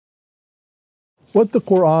What the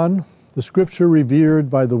Quran, the scripture revered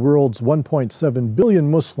by the world's 1.7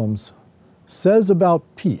 billion Muslims, says about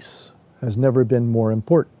peace has never been more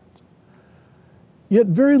important. Yet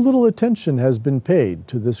very little attention has been paid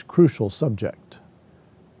to this crucial subject.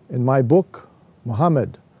 In my book,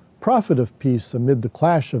 Muhammad, Prophet of Peace Amid the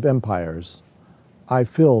Clash of Empires, I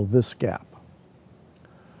fill this gap.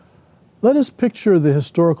 Let us picture the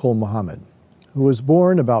historical Muhammad, who was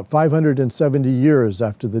born about 570 years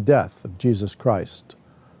after the death of Jesus Christ,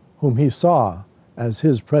 whom he saw as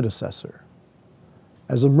his predecessor.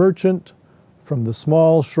 As a merchant from the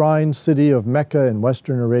small shrine city of Mecca in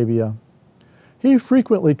Western Arabia, he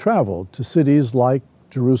frequently traveled to cities like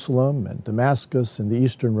Jerusalem and Damascus in the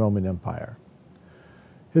Eastern Roman Empire.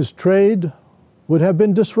 His trade would have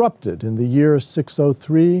been disrupted in the year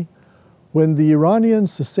 603 when the Iranian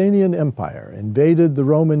Sasanian Empire invaded the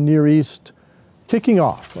Roman Near East, kicking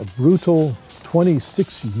off a brutal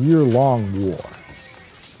 26-year-long war.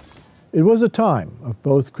 It was a time of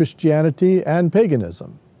both Christianity and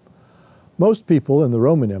paganism. Most people in the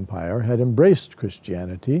Roman Empire had embraced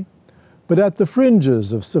Christianity, but at the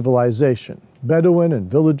fringes of civilization, Bedouin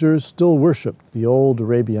and villagers still worshipped the old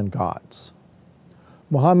Arabian gods.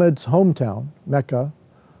 Muhammad's hometown, Mecca,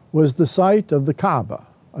 was the site of the Kaaba,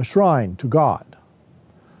 a shrine to God.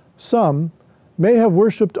 Some may have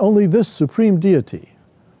worshipped only this supreme deity,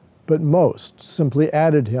 but most simply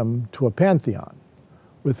added him to a pantheon,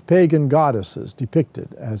 with pagan goddesses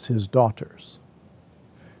depicted as his daughters.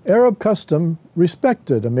 Arab custom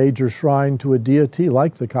respected a major shrine to a deity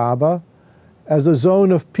like the Kaaba as a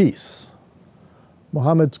zone of peace.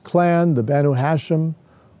 Muhammad's clan, the Banu Hashim,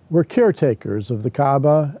 were caretakers of the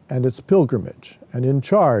Kaaba and its pilgrimage and in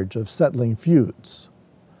charge of settling feuds.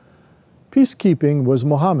 Peacekeeping was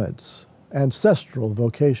Muhammad's ancestral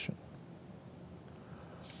vocation.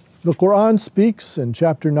 The Quran speaks in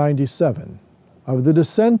chapter 97 of the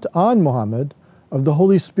descent on Muhammad of the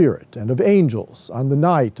Holy Spirit and of angels on the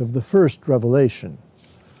night of the first revelation,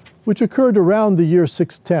 which occurred around the year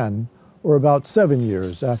 610, or about 7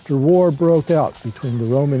 years after war broke out between the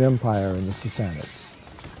Roman Empire and the Sassanids.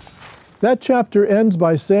 That chapter ends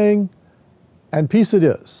by saying, "And peace it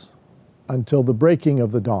is, until the breaking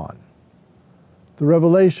of the dawn." The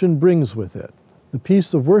revelation brings with it the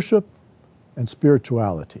peace of worship and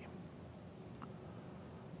spirituality.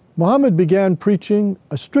 Muhammad began preaching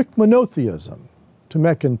a strict monotheism to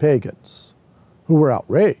Meccan pagans, who were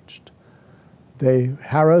outraged. They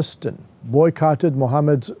harassed and boycotted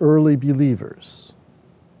Muhammad's early believers.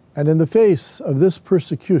 And in the face of this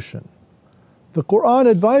persecution, the Quran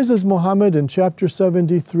advises Muhammad in chapter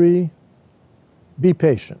 73, "Be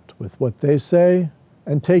patient with what they say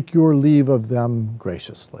and take your leave of them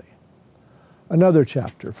graciously." Another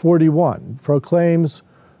chapter, 41, proclaims,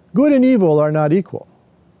 "Good and evil are not equal.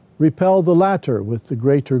 Repel the latter with the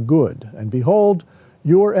greater good, and behold,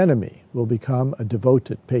 your enemy will become a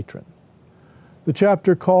devoted patron." The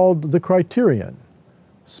chapter called The Criterion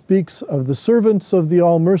speaks of the servants of the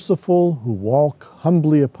All-Merciful who walk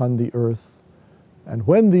humbly upon the earth, and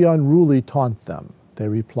when the unruly taunt them, they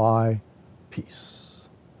reply, "Peace."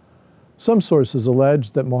 Some sources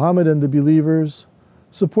allege that Muhammad and the believers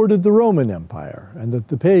supported the Roman Empire and that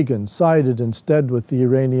the pagans sided instead with the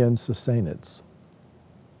Iranian Sassanids.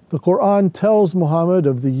 The Quran tells Muhammad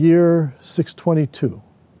of the year 622.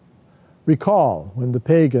 "Recall when the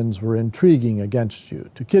pagans were intriguing against you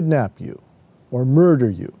to kidnap you, or murder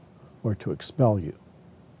you, or to expel you."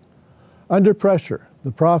 Under pressure,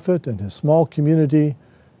 the Prophet and his small community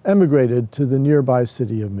emigrated to the nearby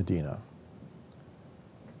city of Medina.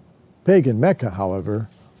 Pagan Mecca, however,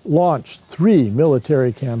 launched 3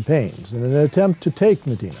 military campaigns in an attempt to take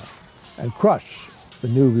Medina and crush the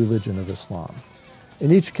new religion of Islam.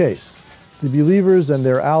 In each case, the believers and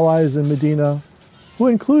their allies in Medina, who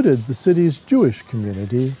included the city's Jewish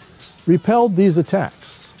community, repelled these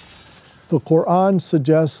attacks. The Quran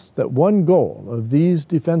suggests that one goal of these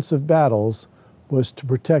defensive battles was to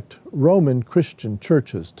protect Roman Christian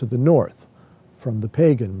churches to the north from the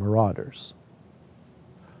pagan marauders.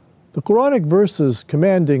 The Quranic verses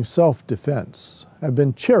commanding self-defense have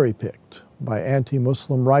been cherry-picked by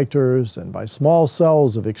anti-Muslim writers and by small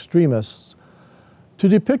cells of extremists to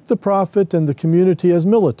depict the Prophet and the community as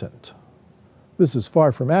militant. This is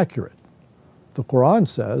far from accurate. The Quran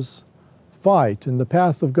says, "Fight in the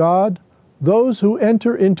path of God those who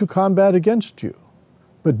enter into combat against you,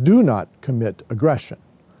 but do not commit aggression.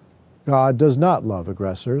 God does not love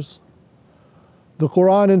aggressors." The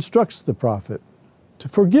Quran instructs the Prophet to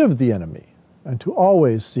forgive the enemy and to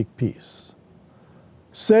always seek peace.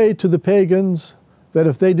 Say to the pagans that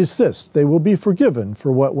if they desist, they will be forgiven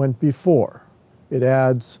for what went before. It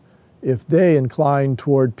adds, If they incline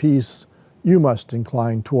toward peace, you must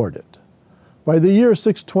incline toward it. By the year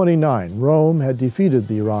 629, Rome had defeated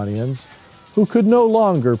the Iranians, who could no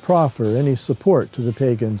longer proffer any support to the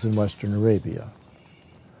pagans in western Arabia.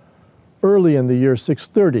 Early in the year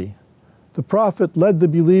 630, the prophet led the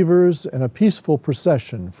believers in a peaceful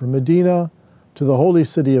procession from Medina to the holy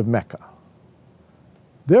city of Mecca.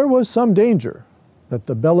 There was some danger that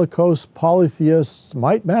the bellicose polytheists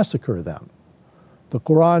might massacre them. The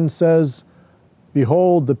Quran says,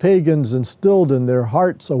 "Behold, the pagans instilled in their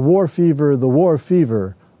hearts a war fever, the war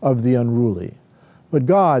fever of the unruly. But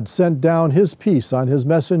God sent down his peace on his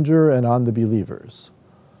messenger and on the believers."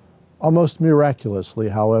 Almost miraculously,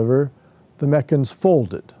 however, the Meccans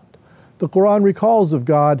folded. The Quran recalls of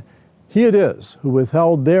God, "He it is who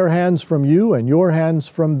withheld their hands from you and your hands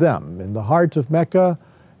from them in the heart of Mecca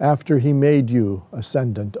after he made you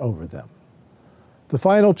ascendant over them." The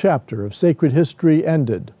final chapter of sacred history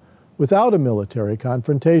ended without a military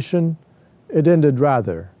confrontation. It ended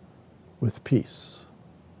rather with peace.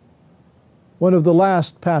 One of the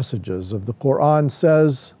last passages of the Quran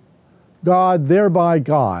says, "God thereby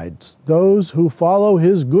guides those who follow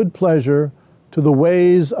his good pleasure to the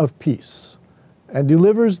ways of peace, and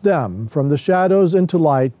delivers them from the shadows into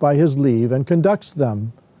light by his leave, and conducts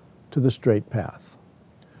them to the straight path."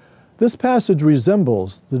 This passage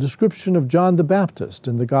resembles the description of John the Baptist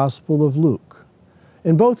in the Gospel of Luke.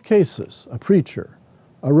 In both cases, a preacher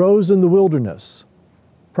arose in the wilderness,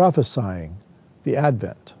 prophesying the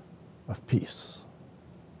advent of peace.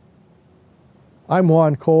 I'm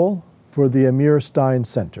Juan Cole for the Amir Stein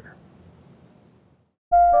Center.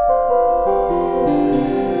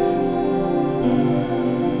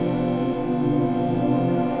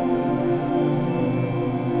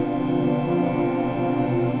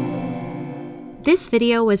 This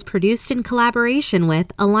video was produced in collaboration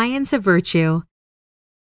with Alliance of Virtue.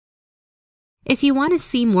 If you want to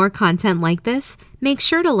see more content like this, make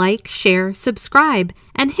sure to like, share, subscribe,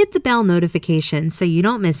 and hit the bell notification so you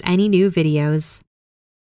don't miss any new videos.